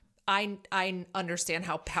just I understand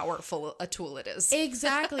how powerful a tool it is.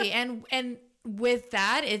 Exactly. and with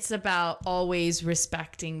that, it's about always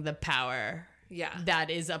respecting the power. Yeah. That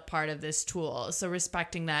is a part of this tool. So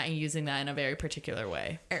respecting that and using that in a very particular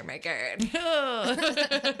way. Oh my God.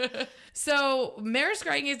 So mirror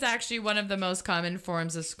scrying is actually one of the most common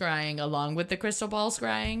forms of scrying, along with the crystal ball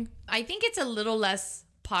scrying. I think it's a little less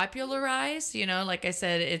popularized, like I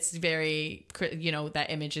said, it's very, that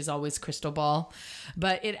image is always crystal ball,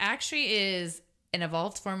 but it actually is an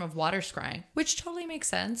evolved form of water scrying, which totally makes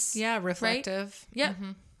sense. Yeah, reflective. Right? Yep.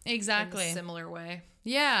 Exactly. In a similar way.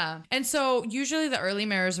 Yeah. And so usually the early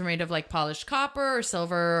mirrors were made of like polished copper or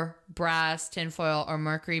silver, brass, tinfoil, or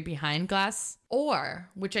mercury behind glass. Or,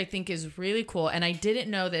 which I think is really cool, and I didn't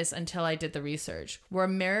know this until I did the research, were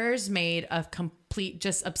mirrors made of complete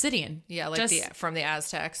just obsidian. Yeah, like from the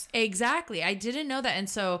Aztecs. Exactly. I didn't know that. And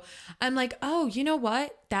so I'm like, oh, you know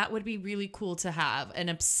what? That would be really cool to have an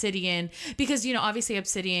obsidian, because, obviously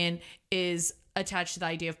obsidian is attached to the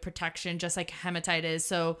idea of protection, just like hematite is.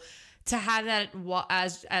 So to have that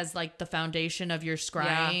as like the foundation of your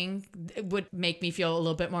scrying, it would make me feel a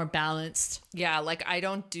little bit more balanced. Yeah, like I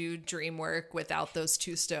don't do dream work without those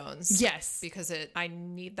two stones. Yes. Because I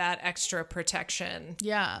need that extra protection.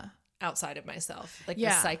 Yeah. Outside of myself. Like the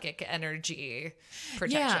psychic energy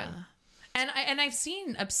protection. Yeah. And I've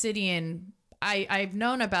seen obsidian. I've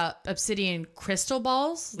known about obsidian crystal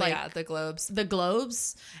balls, like the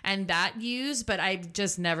globes, and that used, but I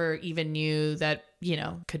just never even knew that,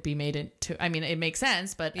 could be made into, I mean, it makes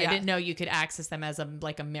sense, but I didn't know you could access them as a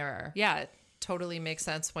mirror. Yeah. It totally makes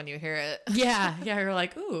sense when you hear it. Yeah. You're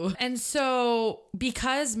like, ooh. And so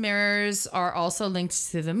because mirrors are also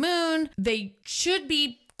linked to the moon, they should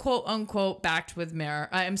be quote unquote backed with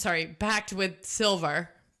silver,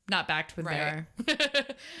 not backed with mirror.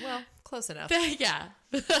 Well, close enough. Yeah.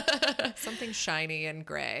 Something shiny and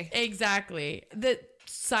gray. Exactly. The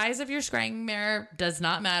size of your scrying mirror does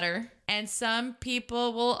not matter. And some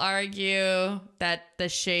people will argue that the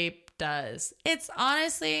shape does. It's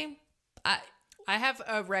honestly, I have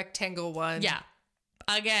a rectangle one. Yeah.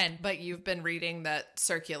 Again. But you've been reading that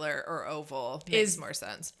circular or oval makes more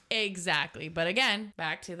sense. Exactly. But again,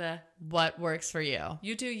 back to the what works for you.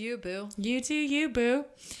 You do you, boo. You do you, boo.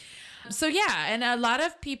 So yeah, and a lot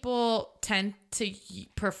of people tend to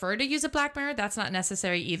prefer to use a black mirror. That's not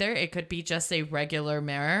necessary either. It could be just a regular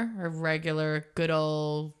mirror, a regular good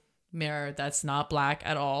old mirror that's not black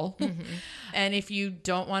at all. Mm-hmm. And if you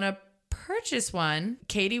don't want to purchase one,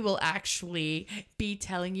 Katie will actually be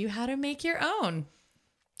telling you how to make your own.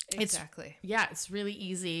 Exactly. It's really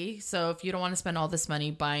easy. So if you don't want to spend all this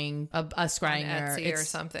money buying a scrying mirror, Etsy or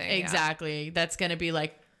something. Exactly. Yeah. That's going to be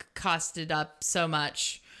like costed up so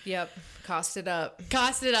much. Yep. Cost it up.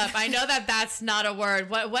 I know that's not a word.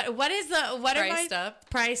 What is priced up?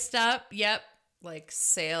 Priced up. Yep. Like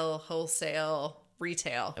sale, wholesale,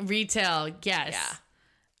 retail. Retail. Yes. Yeah.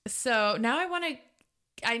 So now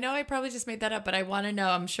I know I probably just made that up, but I want to know.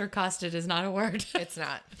 I'm sure costed is not a word. It's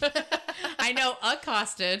not. I know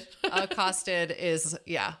accosted. Accosted is,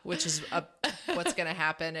 which is what's going to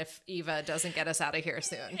happen if Eva doesn't get us out of here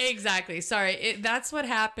soon. Exactly. Sorry. That's what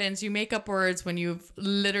happens. You make up words when you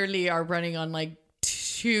literally are running on like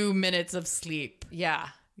 2 minutes of sleep. Yeah.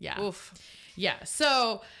 Yeah. Oof. Yeah.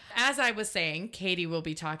 So as I was saying, Katie will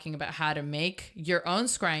be talking about how to make your own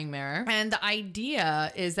scrying mirror. And the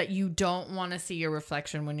idea is that you don't want to see your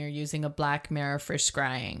reflection when you're using a black mirror for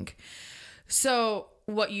scrying. So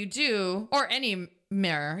what you do, or any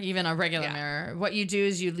mirror, even a regular mirror, what you do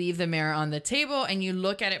is you leave the mirror on the table and you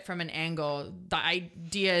look at it from an angle. The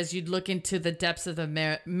idea is you'd look into the depths of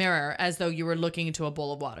the mirror as though you were looking into a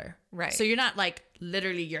bowl of water. Right. So you're not like,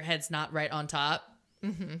 literally your head's not right on top.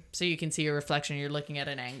 Mm-hmm. So you can see your reflection. You're looking at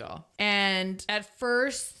an angle. And at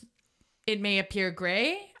first, it may appear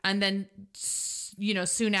gray. And then,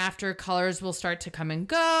 soon after, colors will start to come and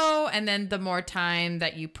go. And then the more time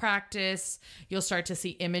that you practice, you'll start to see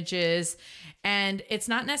images. And it's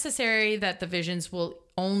not necessary that the visions will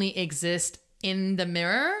only exist in the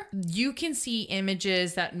mirror. You can see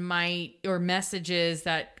images or messages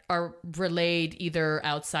that are relayed either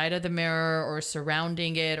outside of the mirror or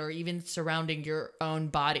surrounding it, or even surrounding your own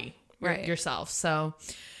body, right, yourself. So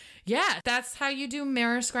Yeah, that's how you do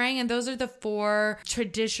mirror scrying. And those are the 4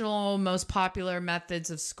 traditional, most popular methods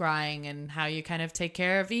of scrying and how you kind of take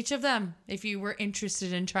care of each of them if you were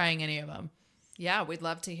interested in trying any of them. Yeah, we'd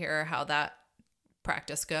love to hear how that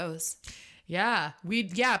practice goes. Yeah,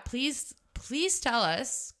 please tell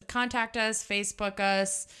us. Contact us, Facebook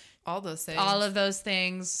us. All those things. All of those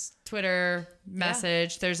things. Twitter,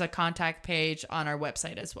 message. Yeah. There's a contact page on our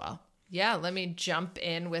website as well. Yeah, let me jump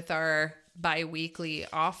in with our bi-weekly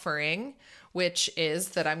offering, which is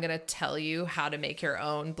that I'm going to tell you how to make your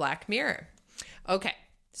own black mirror. Okay,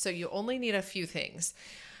 so you only need a few things.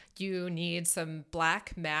 You need some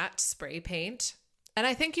black matte spray paint. And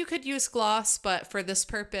I think you could use gloss, but for this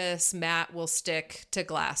purpose, matte will stick to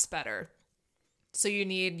glass better. So you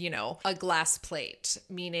need, a glass plate,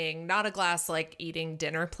 meaning not a glass like eating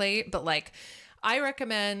dinner plate, but like I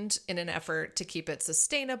recommend, in an effort to keep it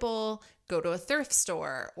sustainable, go to a thrift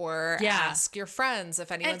store or ask your friends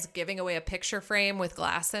if anyone's giving away a picture frame with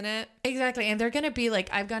glass in it. Exactly. And they're going to be like,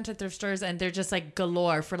 I've gone to thrift stores and they're just like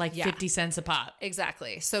galore for like 50 cents a pop.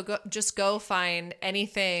 Exactly. So go find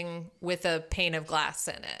anything with a pane of glass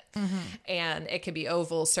in it. Mm-hmm. And it could be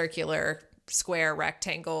oval, circular, square,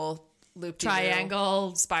 rectangle, loop,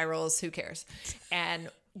 triangle, spirals, who cares? And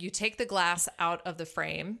you take the glass out of the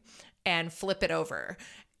frame and flip it over.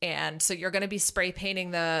 And so you're going to be spray painting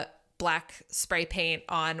the black spray paint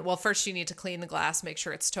on. Well, first you need to clean the glass, make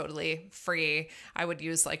sure it's totally free. I would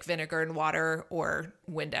use like vinegar and water or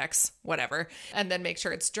Windex, whatever. And then make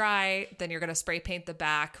sure it's dry. Then you're going to spray paint the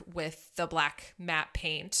back with the black matte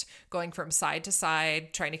paint, going from side to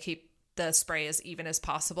side, trying to keep the spray as even as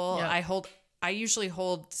possible. Yep. I usually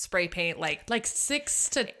hold spray paint like 6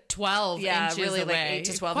 to 12 inches really away. Like 8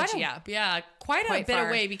 to 12 inches. Quite a bit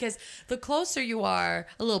away, because the closer you are,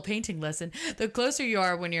 a little painting lesson, the closer you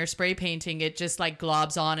are when you're spray painting, it just like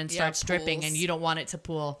globs on and starts dripping, and you don't want it to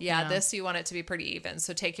pool. Yeah, you want it to be pretty even.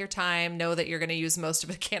 So take your time, know that you're going to use most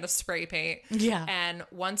of a can of spray paint. Yeah. And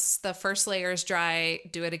once the first layer is dry,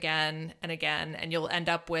 do it again and again, and you'll end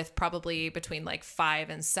up with probably between like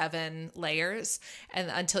 5 and 7 layers,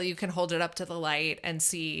 and until you can hold it up to the light and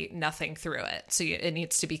see nothing through it. So it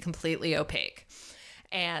needs to be completely opaque.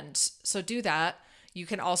 And so do that. You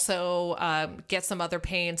can also get some other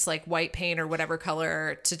paints like white paint or whatever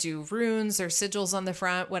color to do runes or sigils on the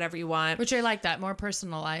front, whatever you want. Which I like that, more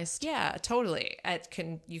personalized. Yeah, totally.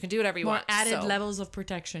 You can do whatever you want. More added levels of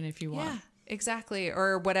protection if you want. Yeah, exactly.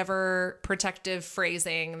 Or whatever protective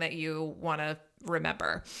phrasing that you want to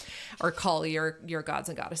remember or call your gods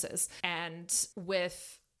and goddesses. And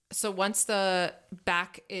so once the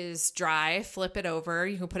back is dry, flip it over.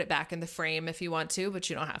 You can put it back in the frame if you want to, but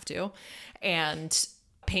you don't have to. And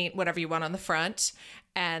paint whatever you want on the front.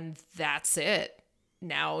 And that's it.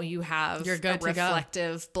 Now you have a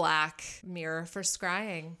reflective black mirror for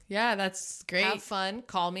scrying. Yeah, that's great. Have fun.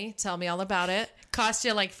 Call me. Tell me all about it. Cost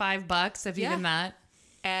you like $5 if even that.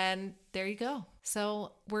 And there you go.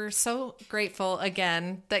 So we're so grateful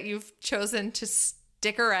again that you've chosen to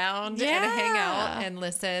stick around and hang out and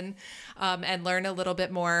listen and learn a little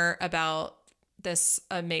bit more about this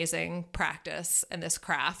amazing practice and this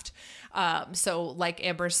craft. So like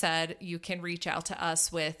Amber said, you can reach out to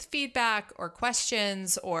us with feedback or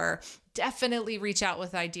questions, or definitely reach out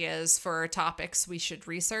with ideas for topics we should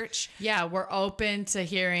research. Yeah, we're open to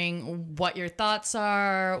hearing what your thoughts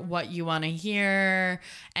are, what you want to hear,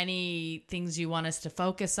 any things you want us to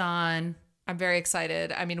focus on. I'm very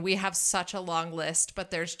excited. I mean, we have such a long list, but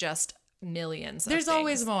there's just millions of There's things.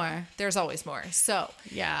 always more. There's always more. So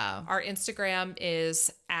yeah, our Instagram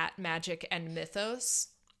is @magic_and_mythos.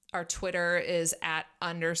 Our Twitter is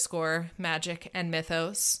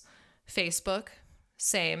 @_magic_and_mythos. Facebook,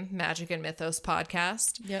 same, Magic and Mythos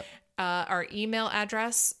Podcast. Yep. Our email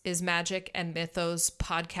address is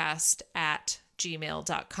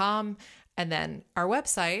magicandmythospodcast@gmail.com. And then our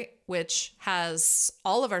website, which has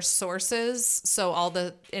all of our sources. So all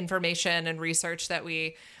the information and research that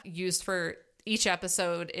we used for each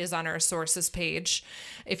episode is on our sources page.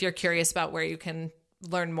 If you're curious about where you can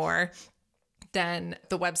learn more, then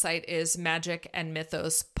the website is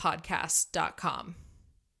magicandmythospodcast.com.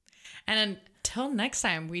 And until next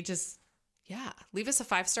time, leave us a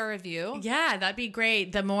 5-star review. Yeah, that'd be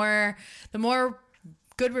great. The more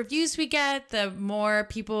good reviews we get, the more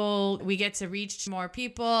people we get to reach more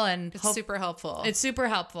people, and it's super helpful. It's super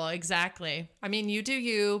helpful. Exactly. I mean, you do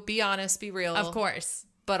you, be honest, be real. Of course.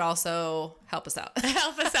 But also help us out.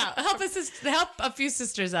 Help us out. Help a few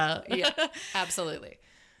sisters out. Yeah, absolutely.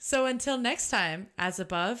 So until next time, as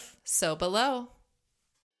above, so below.